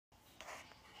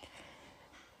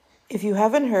If you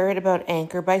haven't heard about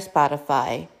Anchor by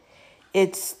Spotify,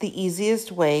 it's the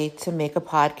easiest way to make a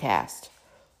podcast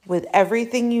with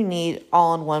everything you need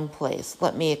all in one place.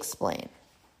 Let me explain.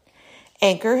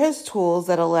 Anchor has tools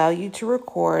that allow you to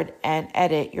record and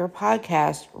edit your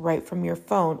podcast right from your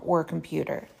phone or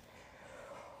computer.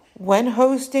 When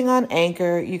hosting on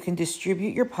Anchor, you can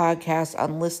distribute your podcast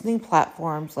on listening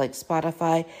platforms like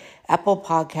Spotify, Apple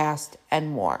Podcast, and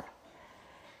more.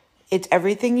 It's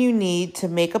everything you need to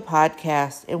make a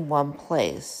podcast in one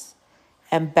place.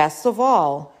 And best of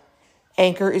all,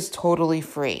 Anchor is totally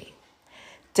free.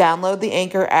 Download the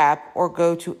Anchor app or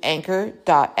go to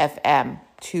anchor.fm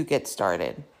to get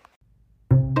started.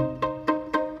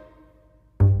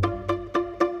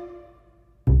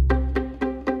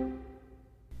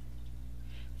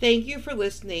 Thank you for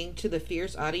listening to the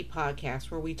Fierce Oddie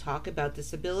podcast, where we talk about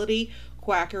disability,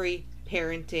 quackery,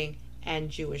 parenting, and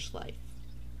Jewish life.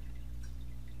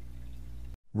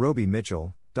 Roby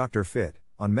Mitchell, Dr. Fitt,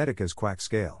 on Medika's Quack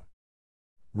scale.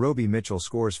 Roby Mitchell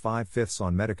scores 5/5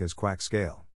 on Medika's Quack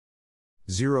scale.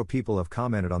 0 people have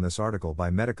commented on this article by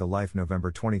Medika Life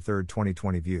November 23,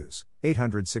 2020 views,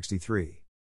 863.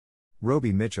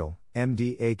 Roby Mitchell,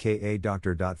 MD aka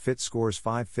Dr. Fitt scores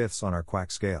 5/5 on our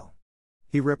Quack scale.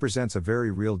 He represents a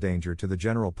very real danger to the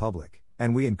general public,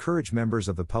 and we encourage members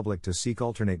of the public to seek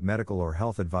alternate medical or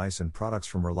health advice and products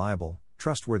from reliable,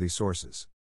 trustworthy sources.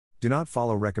 Do not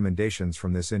follow recommendations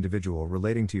from this individual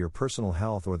relating to your personal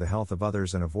health or the health of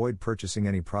others, and avoid purchasing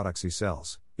any products he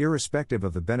sells, irrespective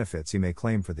of the benefits he may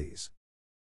claim for these.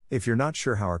 If you're not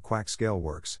sure how our Quack scale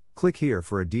works, click here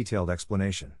for a detailed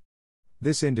explanation.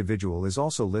 This individual is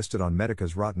also listed on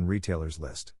Medika's Rotten Retailers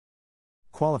list.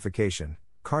 Qualification: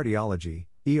 Cardiology,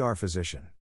 ER Physician.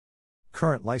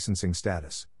 Current licensing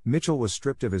status: Mitchell was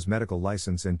stripped of his medical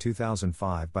license in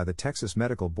 2005 by the Texas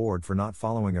Medical Board for not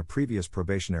following a previous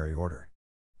probationary order.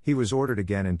 He was ordered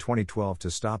again in 2012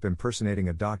 to stop impersonating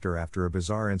a doctor after a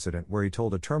bizarre incident where he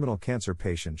told a terminal cancer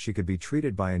patient she could be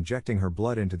treated by injecting her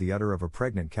blood into the udder of a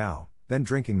pregnant cow, then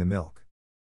drinking the milk.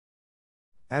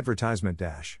 Advertisement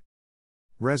dash.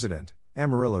 Resident,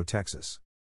 Amarillo, Texas.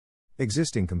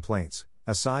 Existing complaints: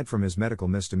 aside from his medical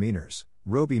misdemeanors,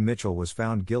 Roby Mitchell was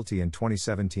found guilty in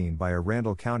 2017 by a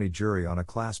Randall County jury on a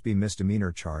Class B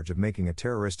misdemeanor charge of making a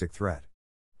terroristic threat.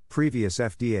 Previous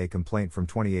FDA complaint from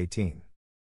 2018.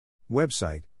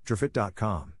 Website,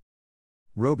 drfit.com.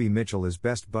 Roby Mitchell is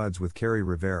best buds with Carrie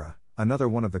Rivera, another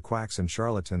one of the quacks and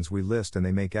charlatans we list, and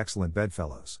they make excellent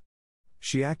bedfellows.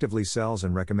 She actively sells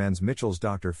and recommends Mitchell's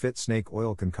Dr. Fitt snake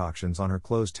oil concoctions on her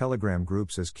closed Telegram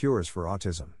groups as cures for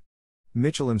autism.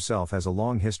 Mitchell himself has a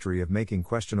long history of making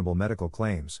questionable medical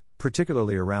claims,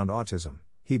 particularly around autism.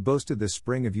 He boasted this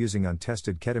spring of using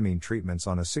untested ketamine treatments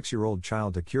on a 6-year-old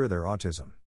child to cure their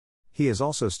autism. He has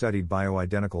also studied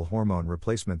bioidentical hormone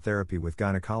replacement therapy with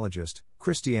gynecologist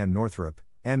Christiane Northrup,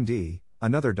 MD,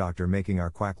 another doctor making our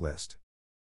Quack list.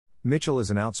 Mitchell is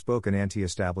an outspoken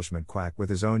anti-establishment quack with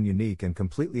his own unique and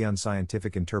completely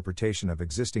unscientific interpretation of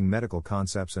existing medical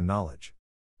concepts and knowledge.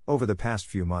 Over the past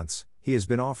few months, he has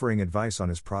been offering advice on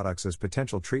his products as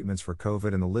potential treatments for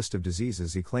COVID, and the list of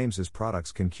diseases he claims his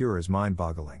products can cure is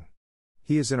mind-boggling.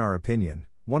 He is, in our opinion,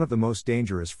 one of the most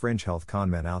dangerous fringe health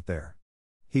conmen out there.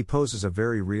 He poses a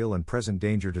very real and present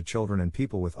danger to children and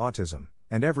people with autism,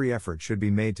 and every effort should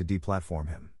be made to deplatform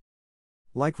him.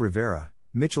 Like Rivera,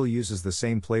 Mitchell uses the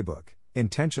same playbook,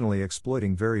 intentionally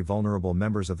exploiting very vulnerable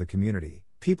members of the community,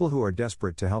 people who are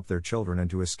desperate to help their children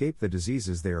and to escape the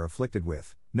diseases they are afflicted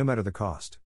with, no matter the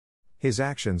cost. His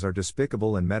actions are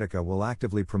despicable, and Medika will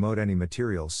actively promote any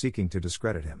materials seeking to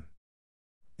discredit him.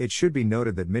 It should be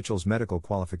noted that Mitchell's medical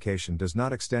qualification does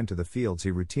not extend to the fields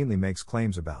he routinely makes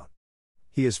claims about.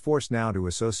 He is forced now to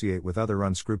associate with other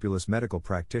unscrupulous medical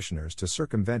practitioners to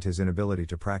circumvent his inability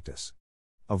to practice.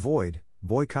 Avoid,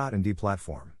 boycott, and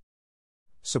deplatform.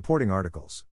 Supporting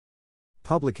articles.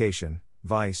 Publication: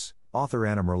 Vice, author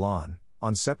Anna Merlan,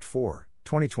 on Sept 4,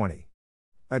 2020.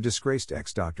 A disgraced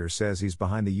ex-doctor says he's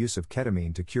behind the use of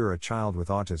ketamine to cure a child with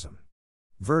autism.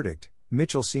 Verdict: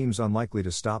 Mitchell seems unlikely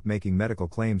to stop making medical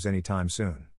claims anytime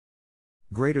soon.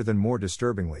 More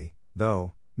disturbingly,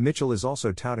 though, Mitchell is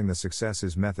also touting the success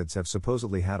his methods have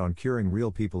supposedly had on curing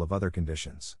real people of other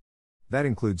conditions. That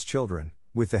includes children.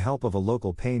 With the help of a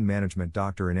local pain management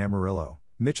doctor in Amarillo,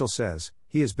 Mitchell says,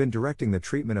 he has been directing the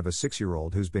treatment of a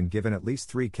 6-year-old who's been given at least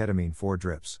 3 ketamine 4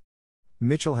 drips.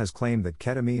 Mitchell has claimed that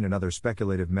ketamine and other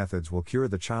speculative methods will cure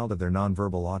the child of their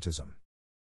nonverbal autism.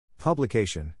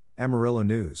 Publication: Amarillo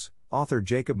News, author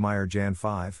Jacob Meyer, Jan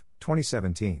 5,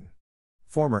 2017.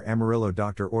 Former Amarillo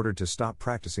doctor ordered to stop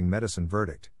practicing medicine.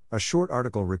 Verdict: a short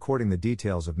article recording the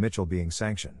details of Mitchell being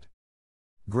sanctioned.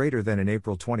 Greater than in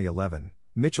April 2011,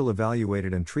 Mitchell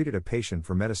evaluated and treated a patient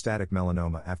for metastatic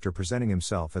melanoma after presenting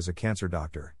himself as a cancer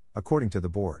doctor, according to the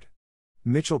board.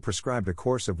 Mitchell prescribed a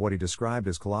course of what he described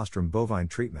as colostrum bovine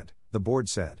treatment, the board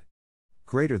said.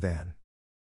 Greater than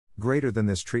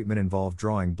this treatment involved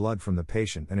drawing blood from the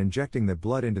patient and injecting that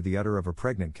blood into the udder of a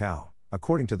pregnant cow,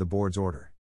 according to the board's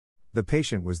order. The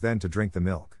patient was then to drink the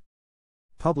milk.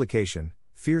 Publication,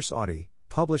 Fierce Audi,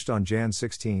 published on Jan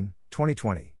 16,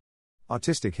 2020.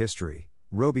 Autistic history,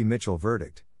 Roby Mitchell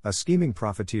verdict, a scheming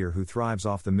profiteer who thrives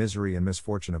off the misery and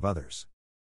misfortune of others.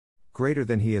 Greater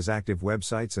than he has active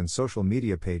websites and social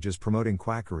media pages promoting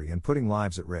quackery and putting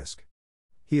lives at risk.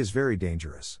 He is very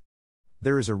dangerous.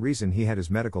 There is a reason he had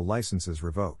his medical licenses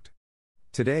revoked.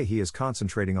 Today he is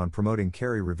concentrating on promoting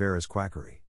Kerry Rivera's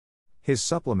quackery. His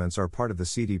supplements are part of the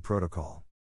CD protocol.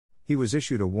 He was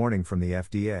issued a warning from the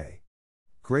FDA.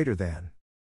 Greater than.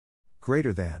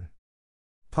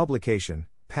 Publication,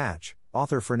 Patch,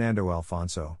 author Fernando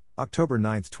Alfonso, October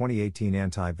 9, 2018.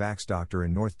 Anti-vax doctor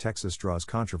in North Texas draws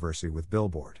controversy with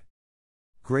billboard.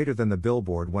 Greater than the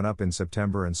billboard went up in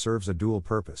September and serves a dual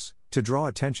purpose, to draw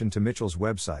attention to Mitchell's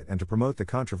website and to promote the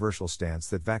controversial stance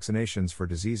that vaccinations for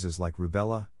diseases like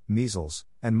rubella, measles,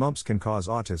 and mumps can cause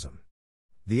autism.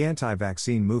 The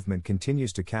anti-vaccine movement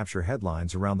continues to capture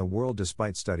headlines around the world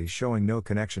despite studies showing no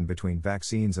connection between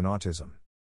vaccines and autism.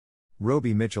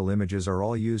 Roby Mitchell images are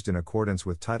all used in accordance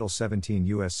with Title 17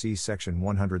 U.S.C. Section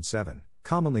 107,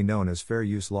 commonly known as Fair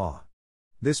Use Law.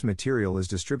 This material is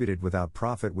distributed without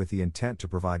profit with the intent to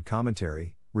provide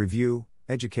commentary, review,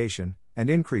 education, and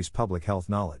increase public health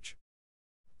knowledge.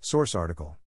 Source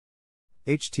article.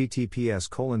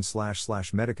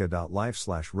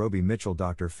 https://medica.life/Roby Mitchell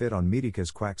Dr. Fitt on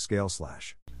Medika's Quack scale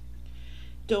 /.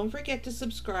 Don't forget to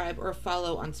subscribe or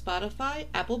follow on Spotify,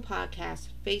 Apple Podcasts,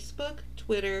 Facebook,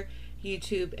 Twitter,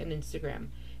 YouTube, and Instagram.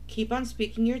 Keep on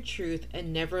speaking your truth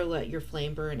and never let your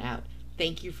flame burn out.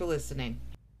 Thank you for listening.